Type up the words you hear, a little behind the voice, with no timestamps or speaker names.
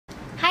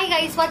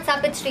guys, what's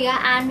up? It's Riya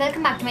and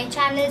welcome back to my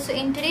channel. So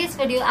in today's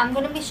video, I'm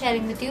going to be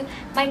sharing with you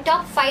my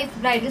top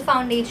 5 bridal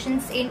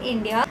foundations in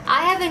India.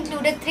 I have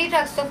included 3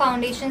 drugstore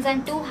foundations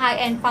and 2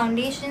 high-end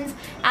foundations,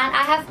 and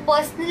I have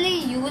personally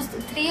used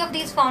 3 of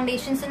these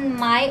foundations in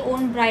my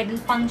own bridal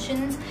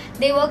functions.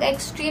 They work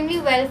extremely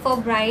well for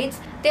brides.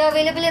 They are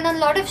available in a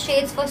lot of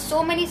shades for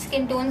so many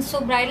skin tones,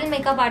 so bridal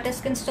makeup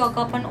artists can stock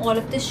up on all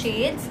of the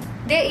shades.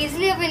 They are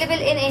easily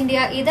available in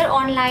India either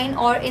online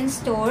or in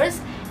stores,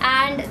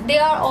 and they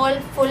are all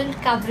full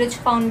coverage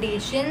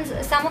foundations.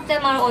 Some of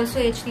them are also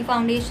HD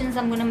foundations.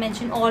 I'm going to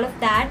mention all of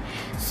that.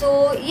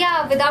 So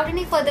yeah, without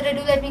any further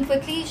ado, let me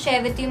quickly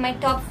share with you my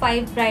top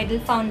 5 bridal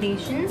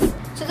foundations.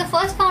 So the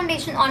first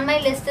foundation on my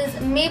list is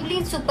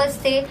Maybelline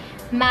Superstay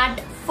Matte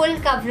Full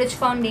Coverage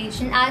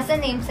Foundation. As the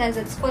name says,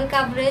 it's full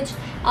coverage.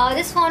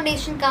 This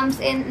foundation comes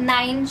in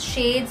 9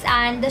 shades,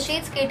 and the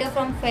shades cater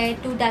from fair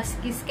to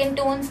dusky skin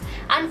tones.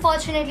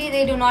 Unfortunately,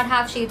 they do not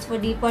have shades for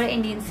deeper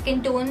Indian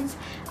skin tones.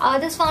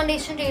 This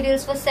foundation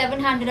retails for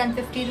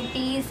 750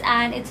 rupees,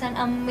 and it's an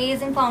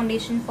amazing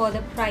foundation for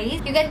the price.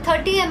 You get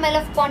 30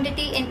 ml of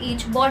quantity in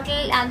each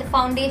bottle, and the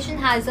foundation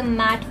has a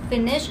matte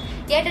finish,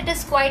 yet it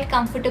is quite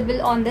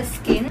comfortable on the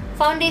skin.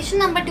 Foundation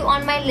number 2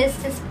 on my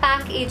list is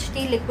PAC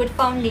HD Liquid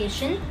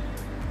Foundation.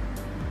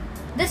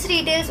 This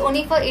retails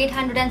only for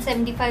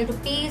 875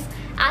 rupees,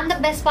 and the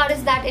best part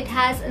is that it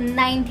has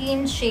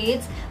 19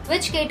 shades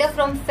which cater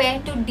from fair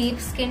to deep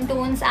skin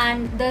tones,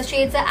 and the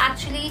shades are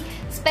actually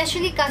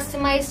specially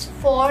customized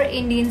for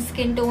Indian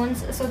skin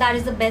tones, so that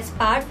is the best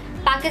part.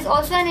 PAC is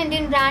also an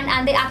Indian brand,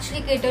 and they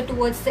actually cater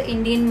towards the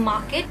Indian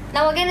market.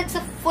 Now again, it's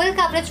a full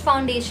coverage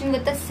foundation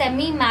with a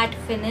semi-matte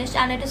finish,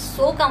 and it is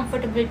so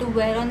comfortable to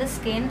wear on the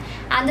skin.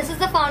 And this is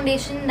the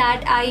foundation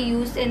that I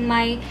used in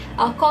my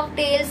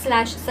cocktail /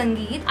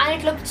 sangeet, and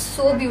it looked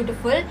so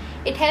beautiful.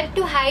 It helped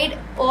to hide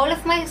all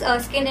of my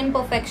skin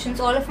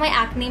imperfections, all of my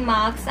acne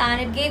marks, and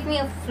it gave me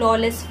a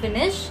flawless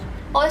finish.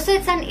 Also,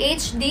 it's an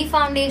HD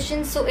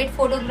foundation, so it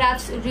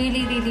photographs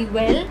really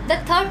well. The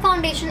third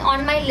foundation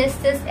on my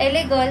list is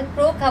LA Girl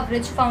Pro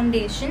Coverage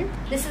Foundation.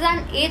 This is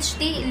an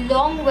HD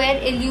long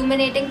wear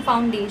illuminating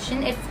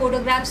foundation. It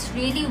photographs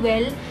really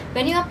well.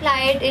 When you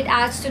apply it, it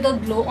adds to the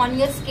glow on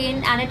your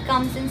skin, and it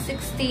comes in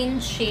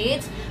 16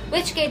 shades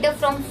which cater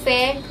from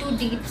fair to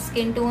deep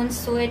skin tones.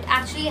 So it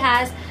actually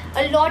has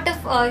a lot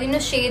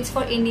of shades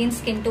for Indian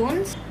skin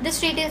tones.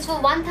 This retails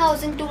for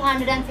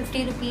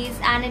 1250 rupees,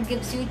 and it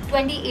gives you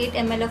 28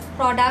 ml of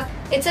product.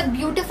 It's a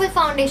beautiful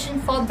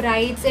foundation for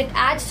brides. It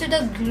adds to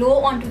the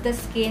glow onto the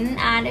skin,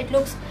 and it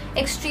looks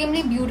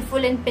extremely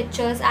beautiful in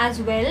pictures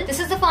as well. This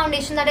is the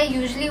foundation that I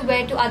usually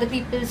wear to other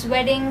people's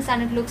weddings,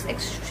 and it looks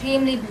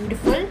extremely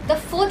beautiful. The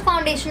fourth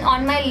foundation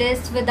on my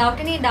list, without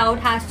any doubt,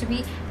 has to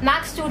be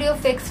M.A.C Studio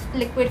Fix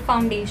Liquid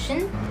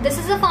Foundation. This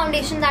is a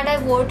foundation that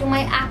I wore to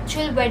my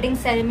actual wedding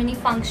ceremony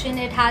function.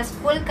 It has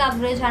full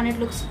coverage, and it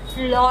looks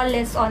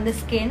flawless on the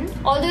skin.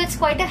 Although it's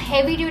quite a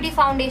heavy duty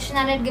foundation,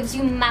 and it gives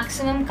you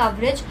maximum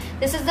coverage,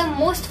 this is the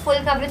most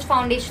full coverage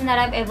foundation that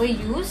I've ever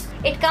used.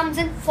 It comes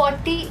in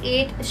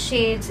 48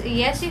 shades.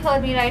 Yes, you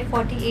heard me right,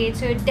 48.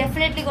 So you're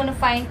definitely going to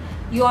find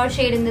your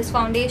shade in this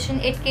foundation.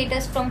 It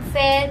caters from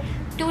fair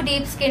to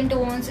deep skin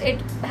tones.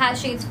 It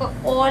has shades for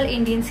all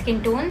Indian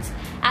skin tones,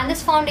 and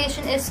this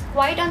foundation is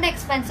quite on the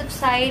expensive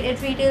side.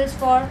 It retails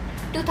for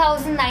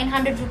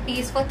 2,900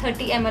 rupees for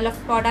 30 ml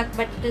of product,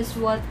 but it is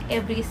worth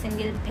every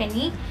single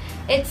penny.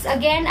 It's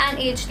again an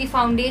HD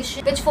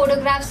foundation which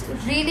photographs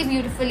really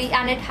beautifully,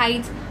 and it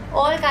hides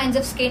all kinds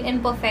of skin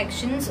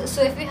imperfections.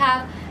 So if you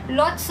have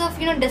lots of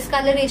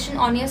discoloration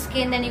on your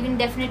skin, then you can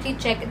definitely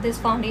check this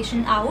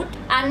foundation out.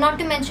 And not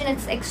to mention,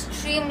 it's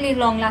extremely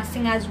long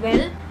lasting as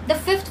well. The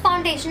fifth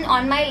foundation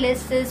on my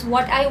list is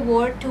what I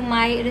wore to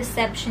my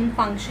reception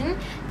function.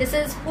 This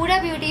is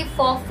Huda Beauty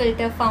For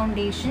Filter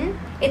Foundation.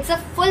 It's a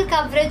full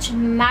coverage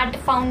matte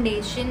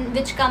foundation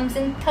which comes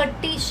in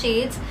 30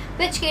 shades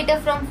which cater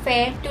from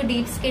fair to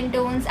deep skin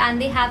tones,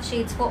 and they have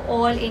shades for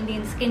all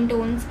Indian skin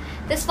tones.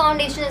 This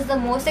foundation is the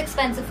most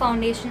expensive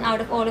foundation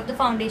out of all of the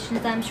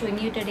foundations I'm showing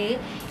you today.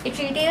 It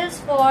retails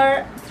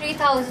for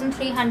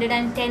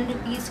 3,310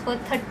 rupees for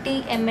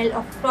 30 ml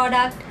of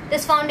product.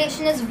 This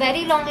foundation is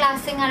very long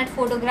lasting, and it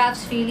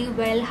photographs really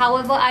well.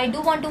 However, I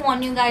do want to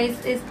warn you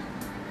guys, is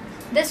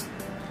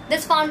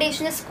this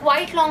foundation is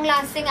quite long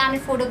lasting, and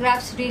it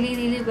photographs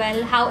really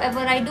well. However,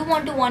 I do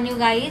want to warn you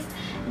guys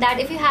that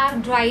if you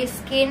have dry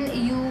skin,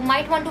 you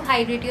might want to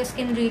hydrate your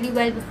skin really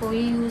well before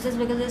you use this,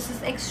 because this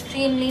is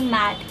extremely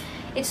matte.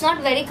 It's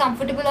not very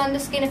comfortable on the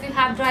skin if you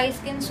have dry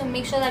skin, so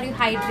make sure that you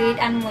hydrate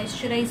and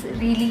moisturize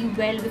really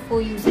well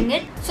before using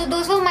it. So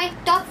those were my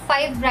top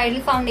 5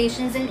 bridal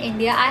foundations in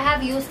India. I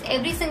have used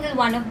every single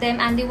one of them,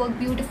 and they work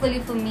beautifully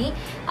for me.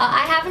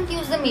 I haven't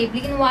used the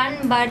Maybelline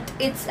one, but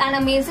it's an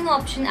amazing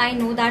option, I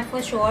know that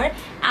for sure.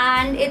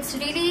 and it's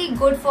really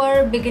good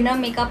for beginner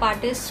makeup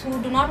artists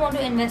who do not want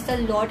to invest a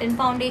lot in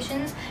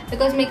foundations,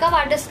 because makeup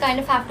artists kind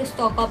of have to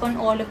stock up on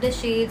all of the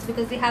shades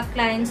because they have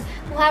clients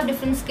who have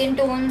different skin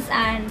tones,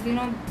 and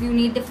you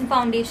need different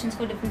foundations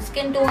for different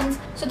skin tones.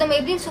 So the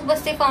Maybelline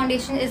Superstay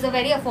foundation is a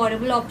very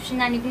affordable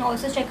option, and you can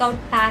also check out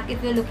PAC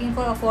if you're looking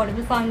for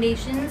affordable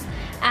foundations.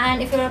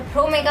 And if you're a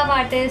pro makeup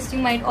artist, you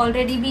might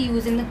already be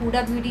using the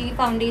Huda Beauty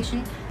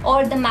foundation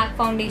or the M.A.C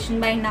foundation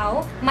by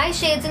now. My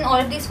shades in all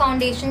of these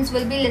foundations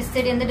will be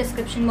listed in the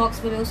description box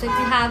below, so if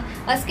you have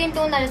a skin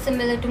tone that is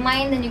similar to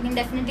mine, then you can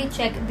definitely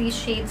check these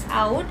shades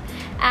out.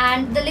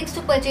 And the links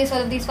to purchase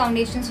all of these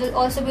foundations will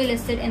also be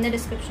listed in the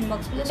description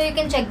box below, so you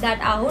can check that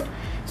out.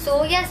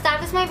 So yes,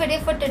 that was my video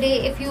for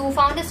today. If you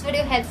found this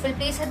video helpful,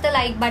 please hit the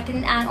like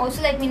button, and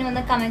also let me know in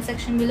the comment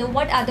section below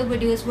what other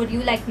videos would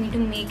you like me to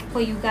make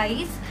for you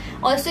guys.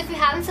 Also, if you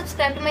haven't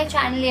subscribed to my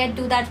channel yet,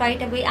 do that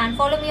right away, and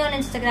follow me on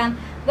Instagram,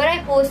 where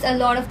I post a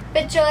lot of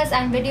pictures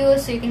and videos,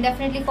 so you can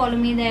definitely follow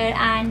me there.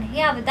 And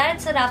yeah, with that,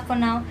 it's a wrap for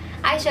now.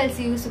 I shall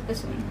see you super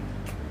soon.